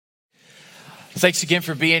Thanks again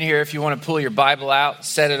for being here. If you want to pull your Bible out,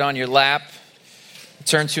 set it on your lap.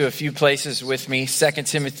 Turn to a few places with me. 2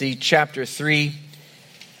 Timothy chapter 3,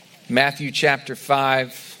 Matthew chapter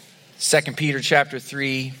 5, 2 Peter chapter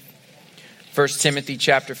 3, 1 Timothy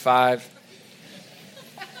chapter 5,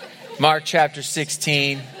 Mark chapter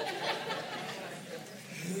 16.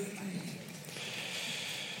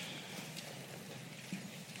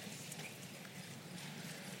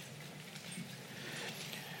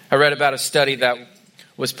 I read about a study that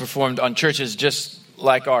was performed on churches just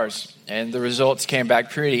like ours, and the results came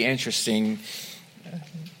back pretty interesting.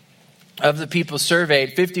 Of the people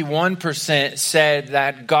surveyed, 51% said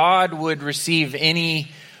that God would receive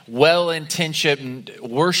any well-intentioned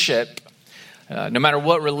worship, no matter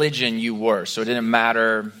what religion you were. So it didn't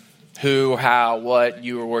matter who, how, what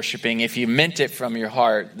you were worshiping. If you meant it from your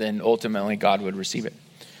heart, then ultimately God would receive it.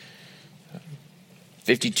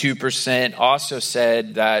 52% also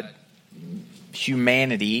said that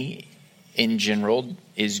humanity in general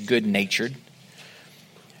is good-natured.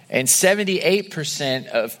 And 78%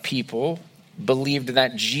 of people believed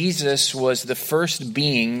that Jesus was the first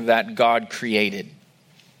being that God created.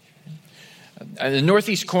 The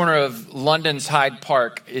northeast corner of London's Hyde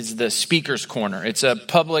Park is the Speaker's Corner. It's a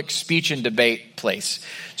public speech and debate place.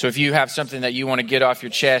 So if you have something that you want to get off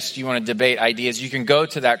your chest, you want to debate ideas, you can go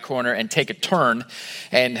to that corner and take a turn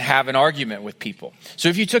and have an argument with people. So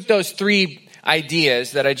if you took those three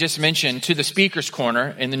ideas that I just mentioned to the Speaker's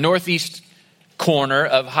Corner in the northeast corner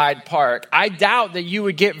of Hyde Park, I doubt that you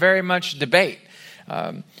would get very much debate.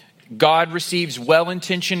 God receives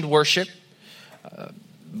well-intentioned worship.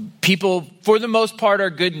 People, for the most part, are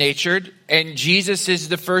good-natured, and Jesus is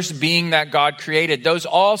the first being that God created. Those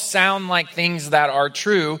all sound like things that are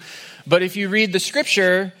true, but if you read the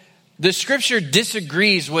scripture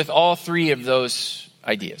disagrees with all three of those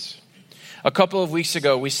ideas. A couple of weeks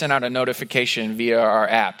ago, we sent out a notification via our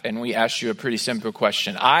app, and we asked you a pretty simple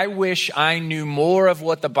question. I wish I knew more of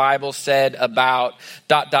what the Bible said about ...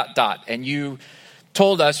 And you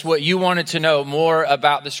told us what you wanted to know more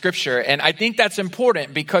about the scripture. And I think that's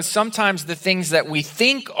important because sometimes the things that we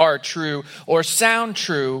think are true or sound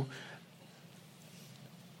true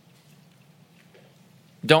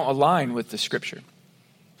don't align with the scripture.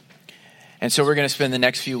 And so we're going to spend the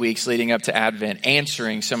next few weeks leading up to Advent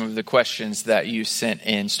answering some of the questions that you sent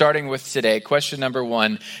in. Starting with today, question number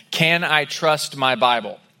 1, can I trust my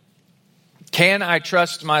Bible? Can I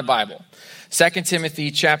trust my Bible? 2 Timothy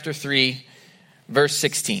chapter 3, verse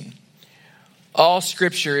 16. All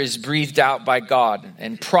scripture is breathed out by God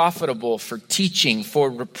and profitable for teaching, for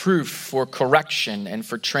reproof, for correction, and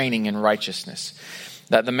for training in righteousness,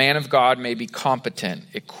 that the man of God may be competent,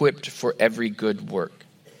 equipped for every good work.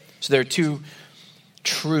 So there are two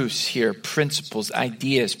truths here, principles,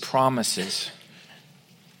 ideas, promises.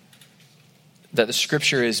 That the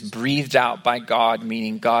scripture is breathed out by God,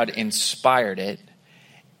 meaning God inspired it,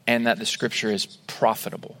 and that the scripture is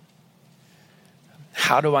profitable.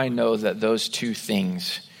 How do I know that those two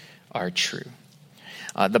things are true?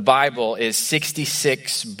 The Bible is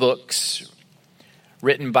 66 books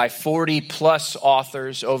written by 40 plus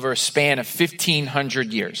authors over a span of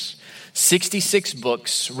 1,500 years. 66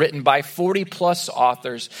 books written by 40 plus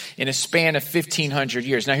authors in a span of 1,500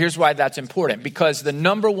 years. Now, here's why that's important. Because the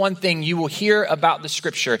number one thing you will hear about the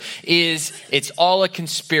scripture is it's all a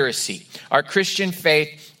conspiracy. Our Christian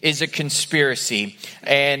faith is a conspiracy.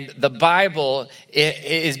 And the Bible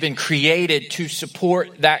has been created to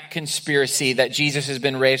support that conspiracy that Jesus has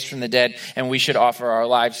been raised from the dead and we should offer our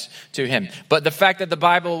lives to him. But the fact that the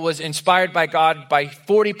Bible was inspired by God by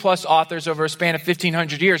 40 plus authors over a span of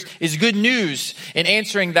 1,500 years is good news in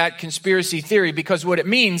answering that conspiracy theory, because what it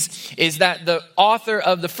means is that the author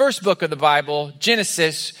of the first book of the Bible,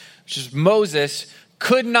 Genesis, which is Moses,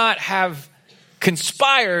 could not have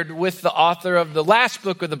conspired with the author of the last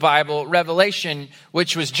book of the Bible, Revelation,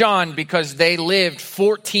 which was John, because they lived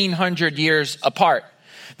 1,400 years apart.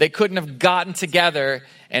 They couldn't have gotten together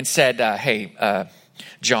and said, hey,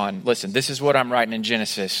 John, listen, this is what I'm writing in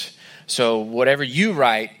Genesis. So whatever you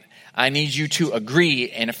write, I need you to agree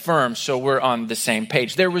and affirm so we're on the same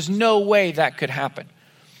page. There was no way that could happen.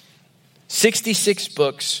 66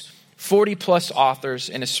 books, 40 plus authors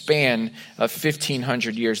in a span of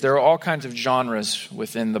 1,500 years. There are all kinds of genres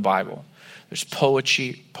within the Bible. There's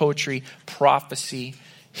poetry, prophecy,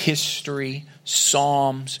 history,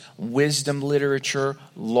 psalms, wisdom literature,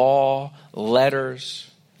 law, letters.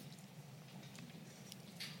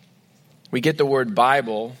 We get the word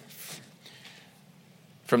Bible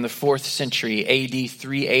from the 4th century, AD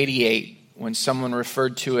 388, when someone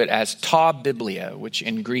referred to it as ta biblia, which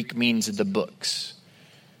in Greek means the books.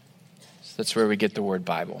 So that's where we get the word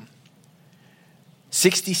Bible.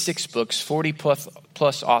 66 books, 40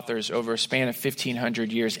 plus authors over a span of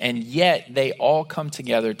 1,500 years, and yet they all come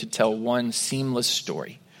together to tell one seamless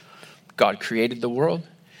story. God created the world.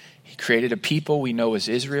 He created a people we know as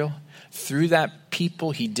Israel. Through that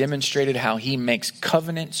people, he demonstrated how he makes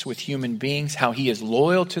covenants with human beings, how he is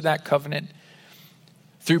loyal to that covenant.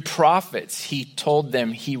 Through prophets, he told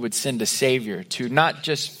them he would send a savior to not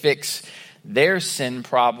just fix their sin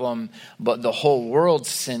problem, but the whole world's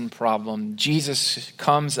sin problem. Jesus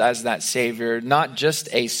comes as that savior, not just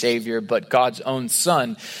a savior, but God's own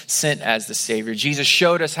son sent as the savior. Jesus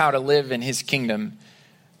showed us how to live in his kingdom.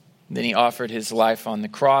 Then he offered his life on the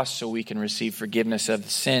cross so we can receive forgiveness of the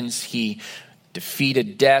sins. He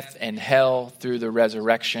defeated death and hell through the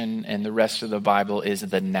resurrection, and the rest of the Bible is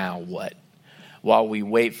the now what. While we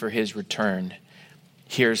wait for his return,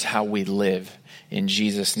 here's how we live in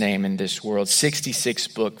Jesus' name in this world. 66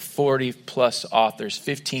 book, 40 plus authors,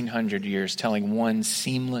 1,500 years telling one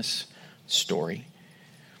seamless story.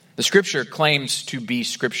 The scripture claims to be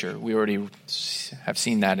scripture. We already have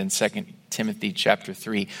seen that in 2 Timothy chapter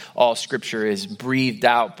 3. All scripture is breathed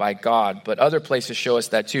out by God, but other places show us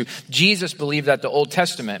that too. Jesus believed that the Old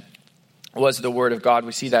Testament was the word of God.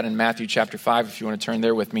 We see that in Matthew chapter 5, if you want to turn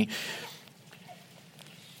there with me.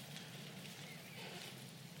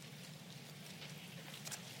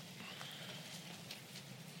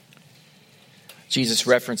 Jesus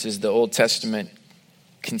references the Old Testament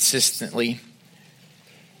consistently.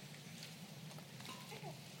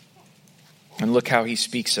 And look how he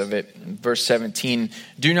speaks of it. In verse 17,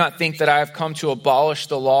 do not think that I have come to abolish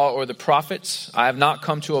the law or the prophets. I have not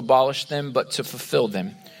come to abolish them, but to fulfill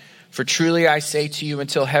them. For truly I say to you,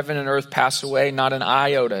 until heaven and earth pass away, not an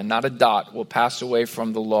iota, not a dot will pass away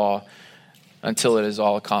from the law until it is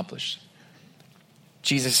all accomplished.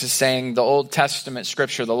 Jesus is saying the Old Testament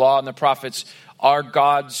scripture, the law and the prophets, are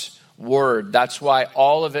God's word. That's why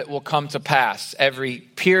all of it will come to pass. Every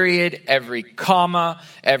period, every comma,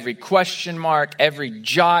 every question mark, every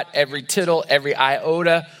jot, every tittle, every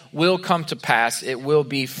iota will come to pass. It will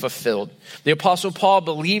be fulfilled. The Apostle Paul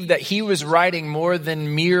believed that he was writing more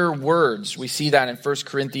than mere words. We see that in 1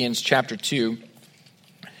 Corinthians chapter 2.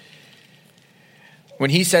 When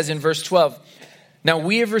he says in verse 12, now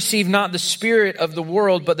we have received not the spirit of the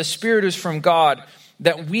world, but the Spirit is from God,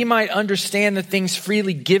 that we might understand the things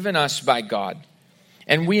freely given us by God.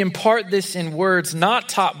 And we impart this in words not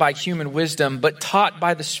taught by human wisdom, but taught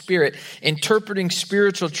by the Spirit, interpreting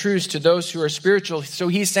spiritual truths to those who are spiritual. So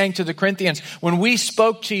he's saying to the Corinthians, when we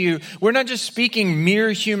spoke to you, we're not just speaking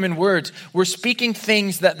mere human words. We're speaking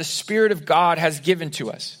things that the Spirit of God has given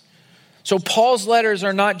to us. So Paul's letters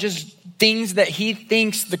are not just things that he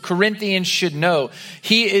thinks the Corinthians should know.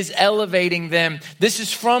 He is elevating them. This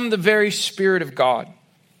is from the very Spirit of God.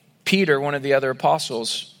 Peter, one of the other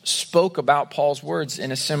apostles, spoke about Paul's words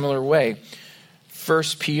in a similar way. 2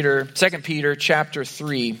 Peter chapter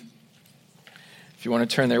 3. If you want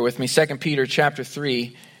to turn there with me, 2 Peter chapter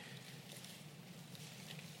 3.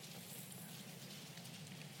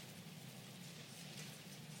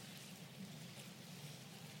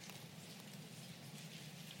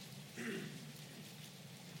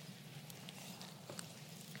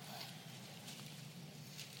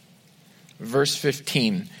 Verse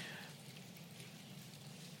 15.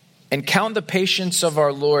 And count the patience of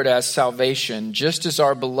our Lord as salvation, just as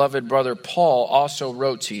our beloved brother Paul also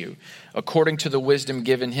wrote to you, according to the wisdom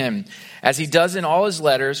given him, as he does in all his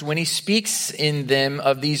letters when he speaks in them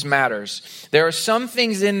of these matters. There are some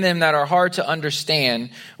things in them that are hard to understand,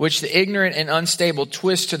 which the ignorant and unstable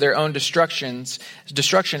twist to their own destruction,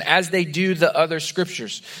 as they do the other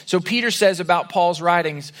scriptures. So Peter says about Paul's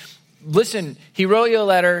writings, listen, he wrote you a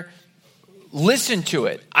letter. Listen to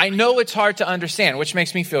it. I know it's hard to understand, which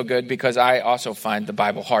makes me feel good because I also find the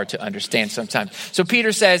Bible hard to understand sometimes. So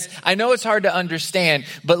Peter says, I know it's hard to understand,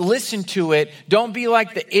 but listen to it. Don't be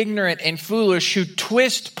like the ignorant and foolish who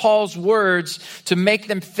twist Paul's words to make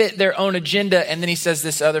them fit their own agenda. And then he says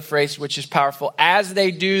this other phrase, which is powerful, as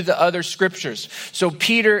they do the other scriptures. So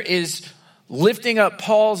Peter is lifting up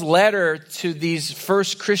Paul's letter to these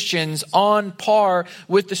first Christians on par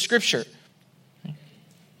with the scripture.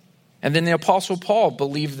 And then the Apostle Paul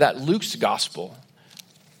believed that Luke's gospel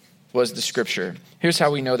was the scripture. Here's how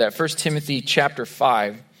we know that. 1 Timothy chapter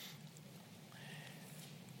 5,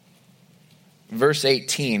 verse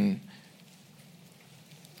 18.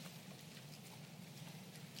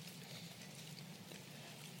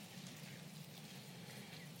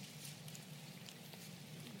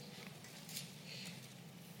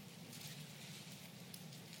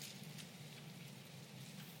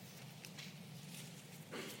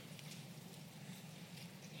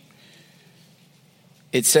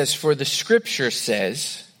 It says, for the scripture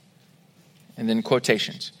says, and then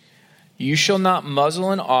quotations, you shall not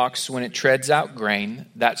muzzle an ox when it treads out grain.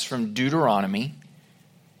 That's from Deuteronomy.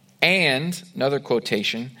 And, another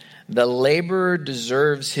quotation, the laborer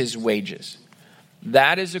deserves his wages.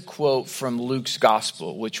 That is a quote from Luke's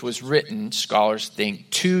gospel, which was written, scholars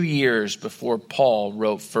think, 2 years before Paul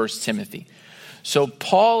wrote 1 Timothy. So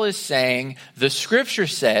Paul is saying, the scripture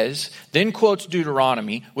says, then quotes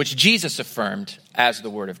Deuteronomy, which Jesus affirmed as the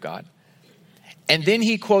word of God. And then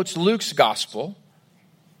he quotes Luke's gospel,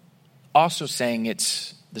 also saying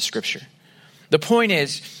it's the scripture. The point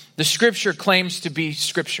is, the scripture claims to be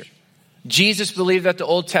scripture. Jesus believed that the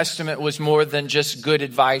Old Testament was more than just good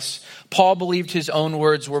advice. Paul believed his own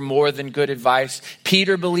words were more than good advice.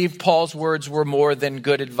 Peter believed Paul's words were more than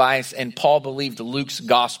good advice. And Paul believed Luke's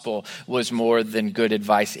gospel was more than good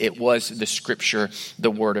advice. It was the scripture,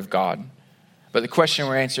 the word of God. But the question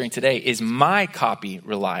we're answering today, is my copy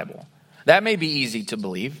reliable? That may be easy to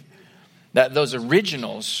believe, that those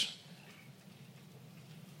originals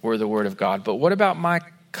were the word of God. But what about my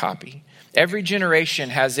copy? Every generation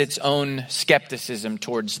has its own skepticism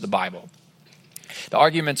towards the Bible. The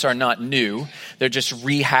arguments are not new. They're just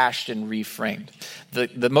rehashed and reframed.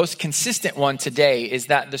 The most consistent one today is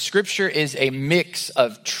that the scripture is a mix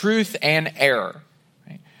of truth and error.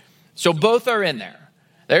 Right? So both are in there.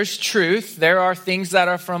 There's truth. There are things that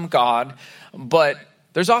are from God, but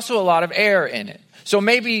there's also a lot of error in it. So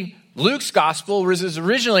maybe Luke's gospel was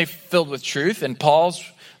originally filled with truth, and Paul's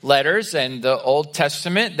letters and the Old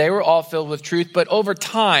Testament, they were all filled with truth. But over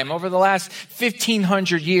time, over the last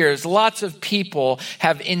 1,500 years, lots of people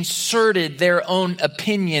have inserted their own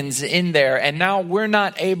opinions in there. And now we're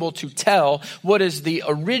not able to tell what is the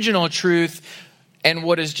original truth and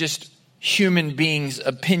what is just human beings'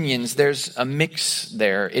 opinions. There's a mix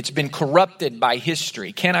there. It's been corrupted by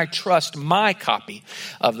history. Can I trust my copy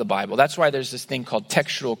of the Bible? That's why there's this thing called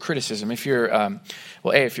textual criticism. If you're,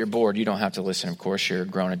 if you're bored, you don't have to listen, of course, you're a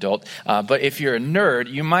grown adult. But if you're a nerd,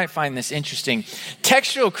 you might find this interesting.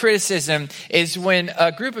 Textual criticism is when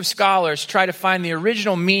a group of scholars try to find the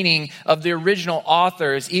original meaning of the original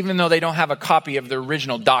authors, even though they don't have a copy of the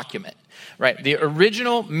original document. Right, the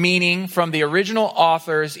original meaning from the original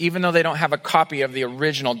authors, even though they don't have a copy of the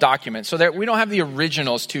original document. So that we don't have the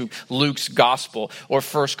originals to Luke's gospel or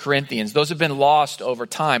 1 Corinthians. Those have been lost over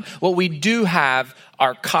time. What we do have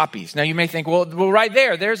are copies. Now you may think, well, right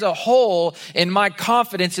there's a hole in my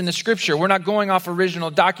confidence in the scripture. We're not going off original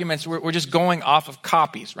documents. We're just going off of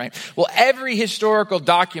copies, right? Well, every historical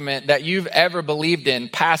document that you've ever believed in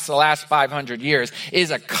past the last 500 years is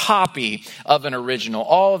a copy of an original.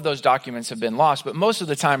 All of those documents have been lost, but most of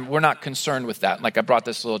the time we're not concerned with that. Like I brought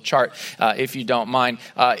this little chart, if you don't mind.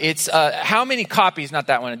 It's how many copies, not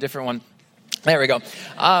that one, a different one. There we go.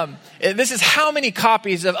 This is how many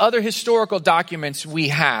copies of other historical documents we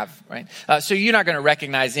have, right? So you're not going to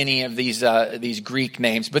recognize any of these Greek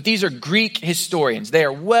names, but these are Greek historians. They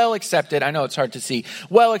are well accepted. I know it's hard to see.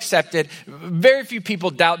 Well accepted. Very few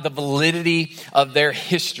people doubt the validity of their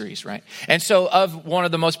histories, right? And so of one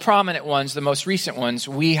of the most prominent ones, the most recent ones,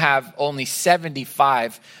 we have only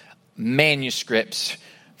 75 manuscripts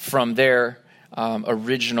from their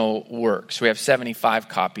original works. We have 75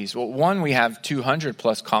 copies. Well, one, we have 200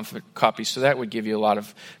 plus copies, so that would give you a lot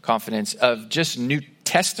of confidence. Of just New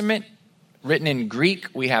Testament written in Greek,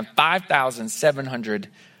 we have 5,700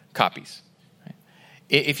 copies.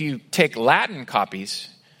 If you take Latin copies,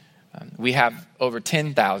 we have over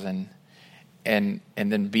 10,000, and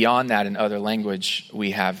then beyond that in other language,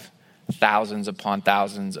 we have thousands upon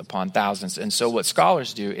thousands upon thousands. And so what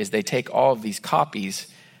scholars do is they take all of these copies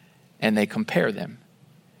and they compare them.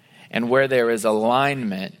 And where there is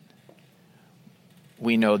alignment,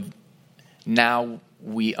 we know now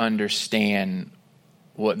we understand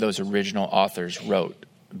what those original authors wrote,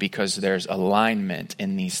 because there's alignment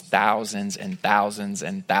in these thousands and thousands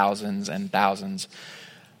and thousands and thousands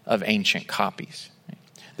of ancient copies.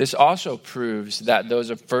 This also proves that those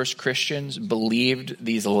first Christians believed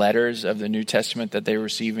these letters of the New Testament that they were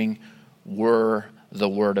receiving were the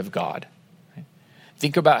Word of God.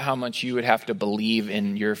 Think about how much you would have to believe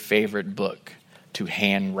in your favorite book to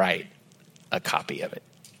handwrite a copy of it.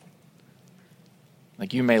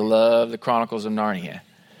 Like, you may love the Chronicles of Narnia.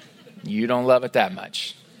 You don't love it that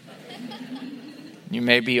much. You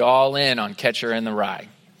may be all in on Catcher in the Rye.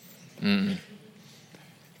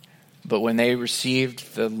 But when they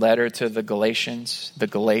received the letter to the Galatians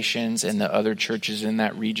and the other churches in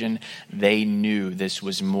that region, they knew this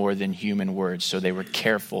was more than human words, so they were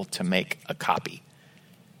careful to make a copy.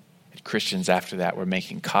 Christians after that were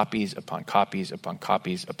making copies upon copies upon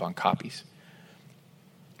copies upon copies.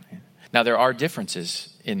 Now, there are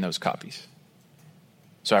differences in those copies.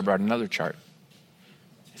 So I brought another chart.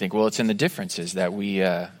 You think, well, it's in the differences that we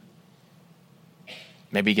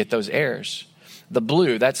maybe get those errors. The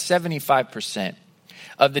blue, that's 75%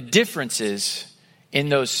 of the differences in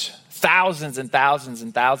those thousands and thousands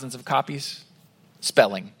and thousands of copies,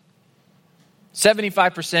 spelling.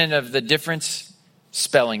 75% of the difference,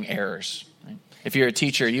 spelling errors. If you're a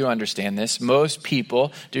teacher, you understand this. Most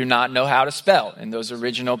people do not know how to spell, and those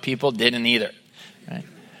original people didn't either. Right?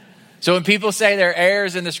 So when people say there are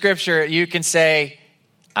errors in the scripture, you can say,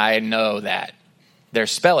 I know that. They're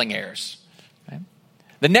spelling errors. Right?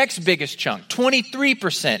 The next biggest chunk,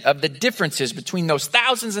 23% of the differences between those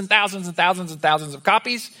thousands and thousands and thousands and thousands of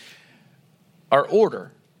copies are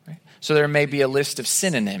order. Right? So there may be a list of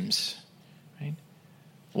synonyms. Right?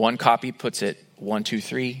 One copy puts it 1, 2,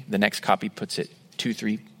 3. The next copy puts it 2,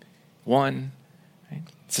 3, 1. Right?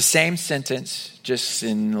 It's the same sentence, just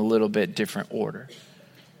in a little bit different order.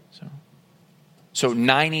 So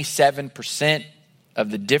 97%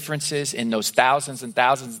 of the differences in those thousands and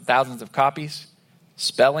thousands and thousands of copies,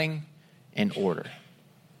 spelling and order.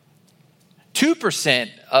 2%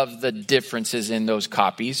 of the differences in those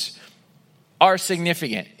copies are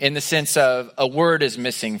significant in the sense of a word is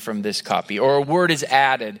missing from this copy or a word is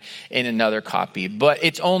added in another copy, but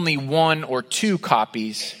it's only 1 or 2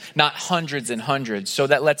 copies, not hundreds and hundreds. So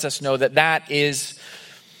that lets us know that that is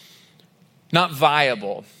not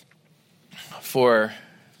viable for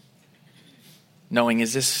knowing,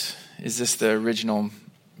 is this the original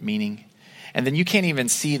meaning? And then you can't even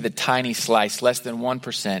see the tiny slice, less than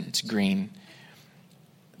 1%, it's green.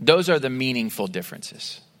 Those are the meaningful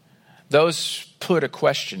differences. Those put a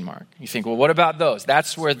question mark. You think, well, what about those?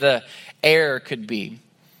 That's where the error could be.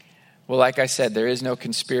 Well, like I said, there is no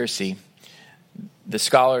conspiracy. The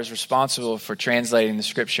scholars responsible for translating the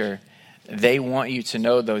scripture, they want you to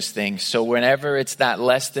know those things. So whenever it's that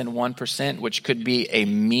less than 1%, which could be a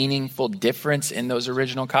meaningful difference in those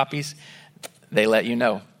original copies, they let you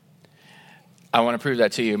know. I want to prove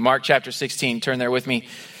that to you. Mark chapter 16, turn there with me.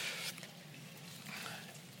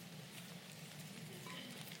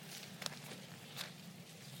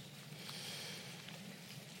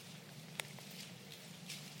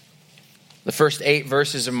 The first 8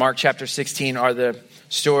 verses of Mark chapter 16 are the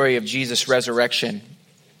story of Jesus' resurrection.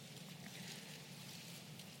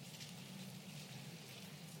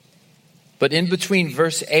 But in between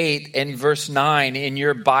verse 8 and verse 9 in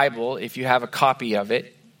your Bible, if you have a copy of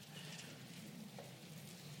it,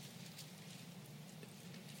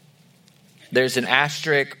 there's an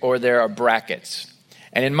asterisk or there are brackets.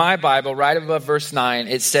 And in my Bible, right above verse 9,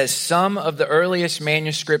 it says some of the earliest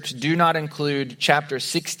manuscripts do not include chapter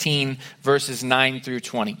 16, verses 9 through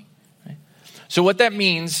 20. So what that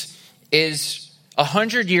means is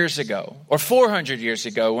 100 years ago, or 400 years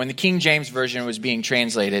ago, when the King James Version was being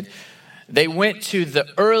translated, they went to the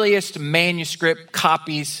earliest manuscript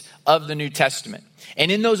copies of the New Testament.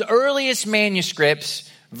 And in those earliest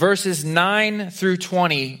manuscripts, verses 9 through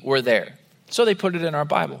 20 were there. So they put it in our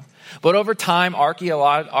Bible. But over time,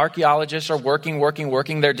 archaeologists are working.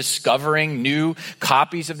 They're discovering new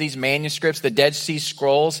copies of these manuscripts, the Dead Sea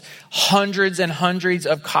Scrolls, hundreds and hundreds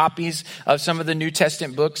of copies of some of the New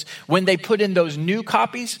Testament books. When they put in those new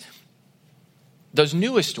copies, those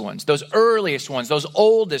newest ones, those earliest ones, those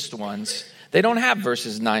oldest ones, they don't have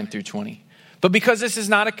verses 9 through 20. But because this is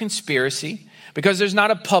not a conspiracy, because there's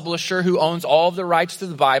not a publisher who owns all of the rights to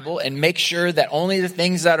the Bible and makes sure that only the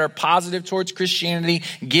things that are positive towards Christianity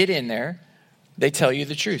get in there, they tell you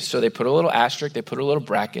the truth. So they put a little asterisk, they put a little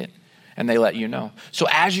bracket, and they let you know. So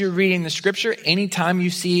as you're reading the scripture, anytime you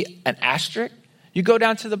see an asterisk, you go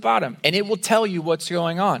down to the bottom and it will tell you what's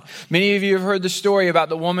going on. Many of you have heard the story about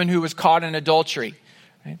the woman who was caught in adultery.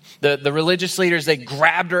 Right? The religious leaders, they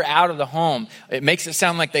grabbed her out of the home. It makes it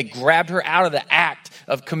sound like they grabbed her out of the act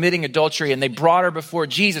of committing adultery and they brought her before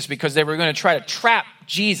Jesus because they were going to try to trap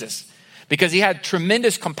Jesus because he had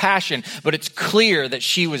tremendous compassion, but it's clear that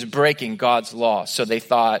she was breaking God's law. So they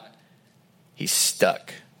thought, he's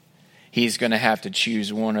stuck. He's going to have to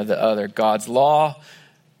choose one or the other, God's law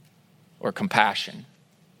or compassion.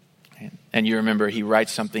 And you remember he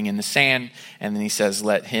writes something in the sand and then he says,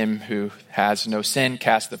 let him who has no sin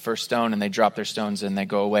cast the first stone, and they drop their stones and they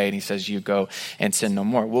go away. And he says, you go and sin no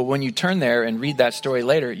more. Well, when you turn there and read that story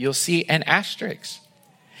later, you'll see an asterisk.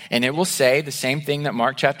 And it will say the same thing that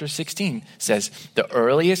Mark chapter 16 says. The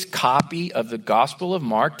earliest copy of the Gospel of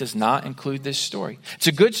Mark does not include this story. It's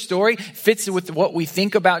a good story, fits with what we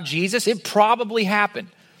think about Jesus. It probably happened.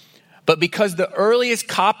 But because the earliest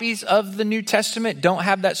copies of the New Testament don't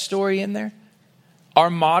have that story in there, our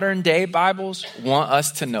modern day Bibles want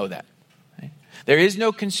us to know that. Right? There is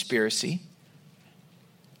no conspiracy.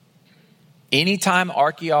 Anytime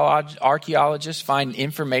archaeologists find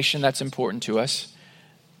information that's important to us,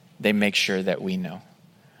 they make sure that we know.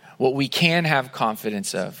 What we can have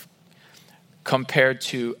confidence of, compared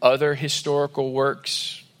to other historical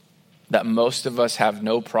works that most of us have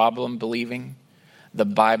no problem believing, the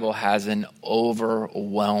Bible has an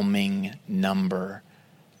overwhelming number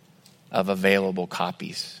of available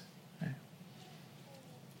copies.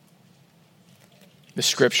 The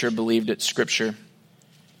Scripture believed it's Scripture.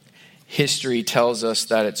 History tells us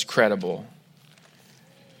that it's credible.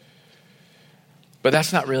 But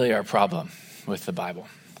that's not really our problem with the Bible.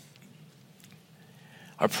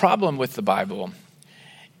 Our problem with the Bible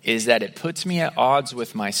is that it puts me at odds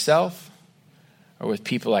with myself or with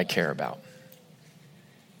people I care about.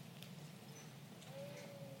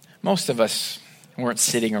 Most of us weren't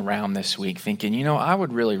sitting around this week thinking, I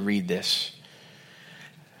would really read this.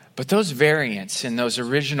 But those variants in those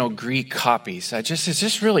original Greek copies, it's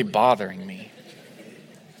just really bothering me.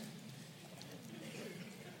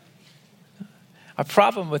 Our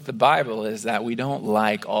problem with the Bible is that we don't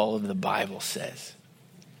like all of the Bible says.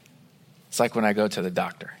 It's like when I go to the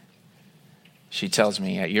doctor. She tells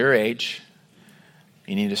me, at your age,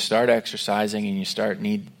 you need to start exercising and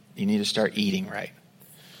you need to start eating right.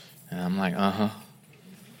 And I'm like,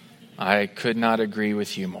 I could not agree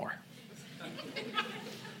with you more.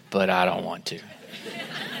 But I don't want to.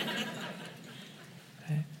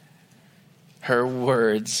 Her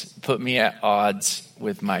words put me at odds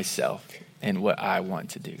with myself and what I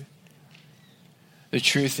want to do. The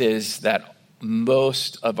truth is that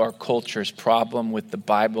most of our culture's problem with the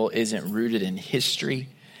Bible isn't rooted in history.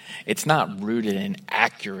 It's not rooted in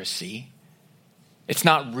accuracy. It's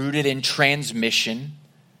not rooted in transmission.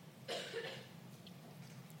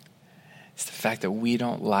 It's the fact that we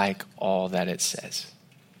don't like all that it says.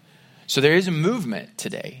 So there is a movement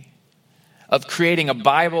today of creating a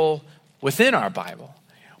Bible within our Bible,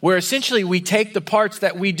 where essentially we take the parts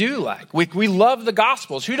that we do like. We love the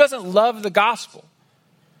Gospels. Who doesn't love the Gospel?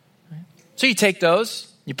 So you take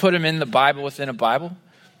those, you put them in the Bible within a Bible.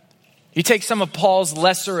 You take some of Paul's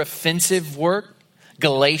lesser offensive work,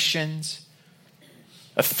 Galatians,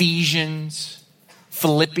 Ephesians,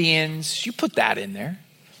 Philippians, you put that in there.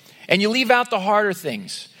 And you leave out the harder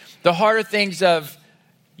things. The harder things of,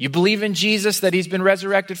 you believe in Jesus, that he's been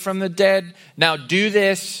resurrected from the dead. Now do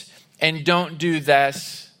this and don't do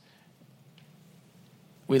this.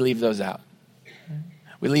 We leave those out.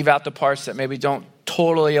 We leave out the parts that maybe don't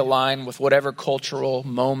totally align with whatever cultural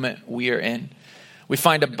moment we are in. We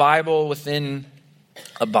find a Bible within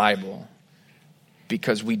a Bible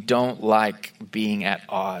because we don't like being at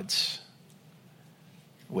odds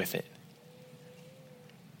with it.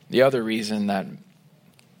 The other reason that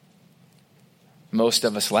most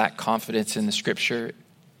of us lack confidence in the Scripture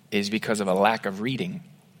is because of a lack of reading.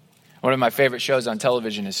 One of my favorite shows on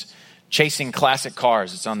television is Chasing Classic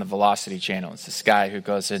Cars. It's on the Velocity channel. It's this guy who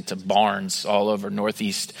goes into barns all over the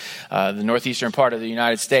northeastern part of the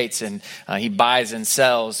United States, and he buys and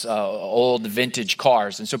sells old vintage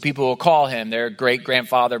cars. And so people will call him. Their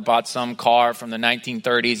great-grandfather bought some car from the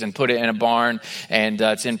 1930s and put it in a barn, and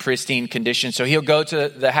it's in pristine condition. So he'll go to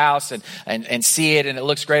the house and see it, and it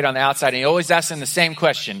looks great on the outside. And he always asks them the same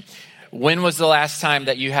question: when was the last time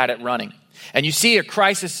that you had it running? And you see a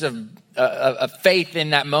crisis of faith in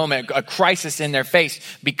that moment, a crisis in their face,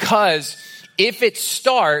 because if it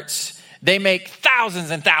starts, they make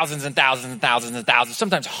thousands and thousands and thousands and thousands and thousands,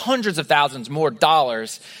 sometimes hundreds of thousands more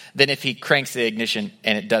dollars than if he cranks the ignition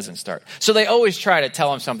and it doesn't start. So they always try to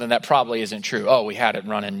tell him something that probably isn't true. Oh, we had it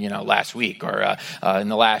running, last week or in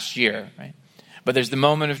the last year, right? But there's the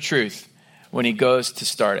moment of truth when he goes to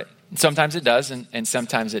start it. And sometimes it does, and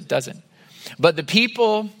sometimes it doesn't. But the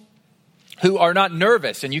people who are not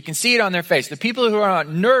nervous, and you can see it on their face, the people who are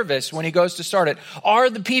not nervous when he goes to start it are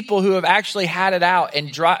the people who have actually had it out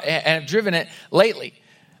and have driven it lately.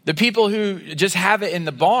 The people who just have it in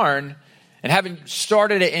the barn and haven't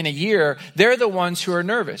started it in a year, they're the ones who are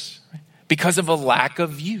nervous because of a lack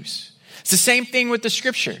of use. It's the same thing with the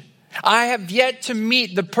Scripture. I have yet to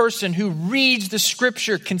meet the person who reads the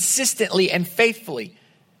Scripture consistently and faithfully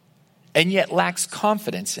and yet lacks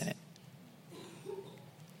confidence in it.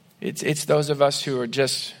 It's those of us who are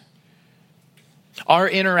just, our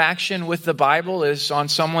interaction with the Bible is on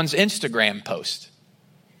someone's Instagram post.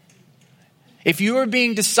 If you are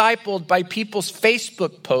being discipled by people's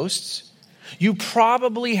Facebook posts, you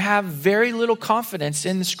probably have very little confidence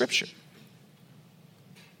in the Scripture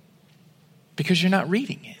because you're not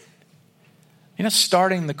reading it. You're not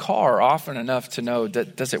starting the car often enough to know,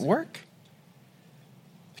 does it work?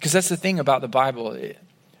 Because that's the thing about the Bible.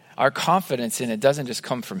 Our confidence in it doesn't just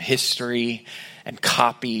come from history and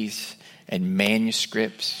copies and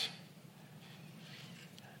manuscripts.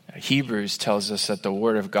 Hebrews tells us that the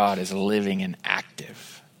Word of God is living and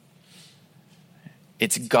active.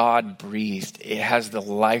 It's God-breathed. It has the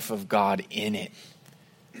life of God in it.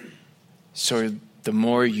 So the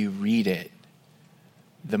more you read it,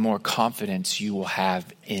 the more confidence you will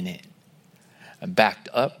have in it, backed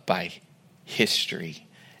up by history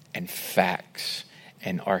and facts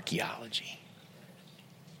and archaeology.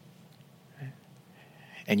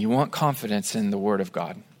 And you want confidence in the Word of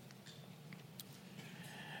God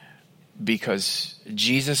because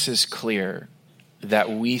Jesus is clear that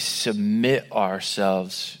we submit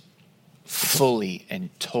ourselves fully and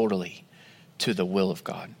totally to the will of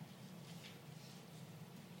God.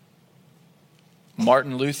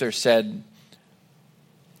 Martin Luther said,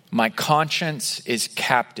 "My conscience is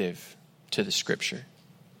captive to the Scripture."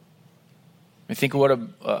 I think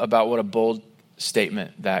about what a bold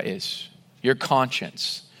statement that is. Your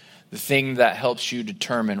conscience, the thing that helps you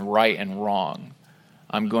determine right and wrong.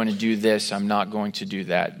 I'm going to do this, I'm not going to do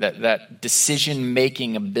that. That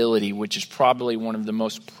decision-making ability, which is probably one of the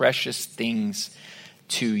most precious things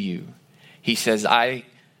to you. He says, I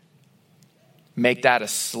make that a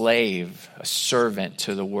slave, a servant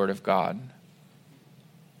to the Word of God.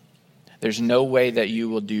 There's no way that you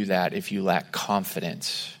will do that if you lack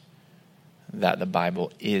confidence that the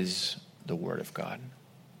Bible is the Word of God.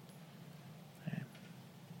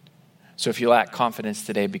 So if you lack confidence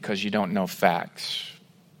today because you don't know facts,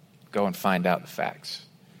 go and find out the facts.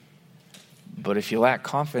 But if you lack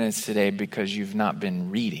confidence today because you've not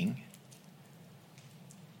been reading,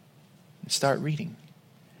 start reading.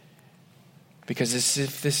 Because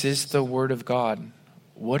if this is the Word of God,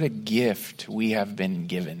 what a gift we have been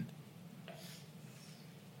given.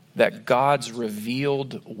 That God's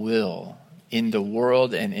revealed will in the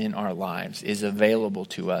world and in our lives is available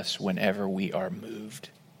to us whenever we are moved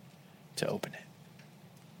to open it.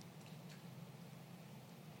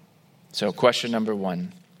 So question number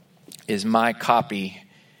 1, is my copy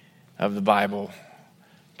of the Bible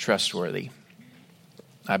trustworthy?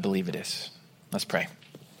 I believe it is. Let's pray.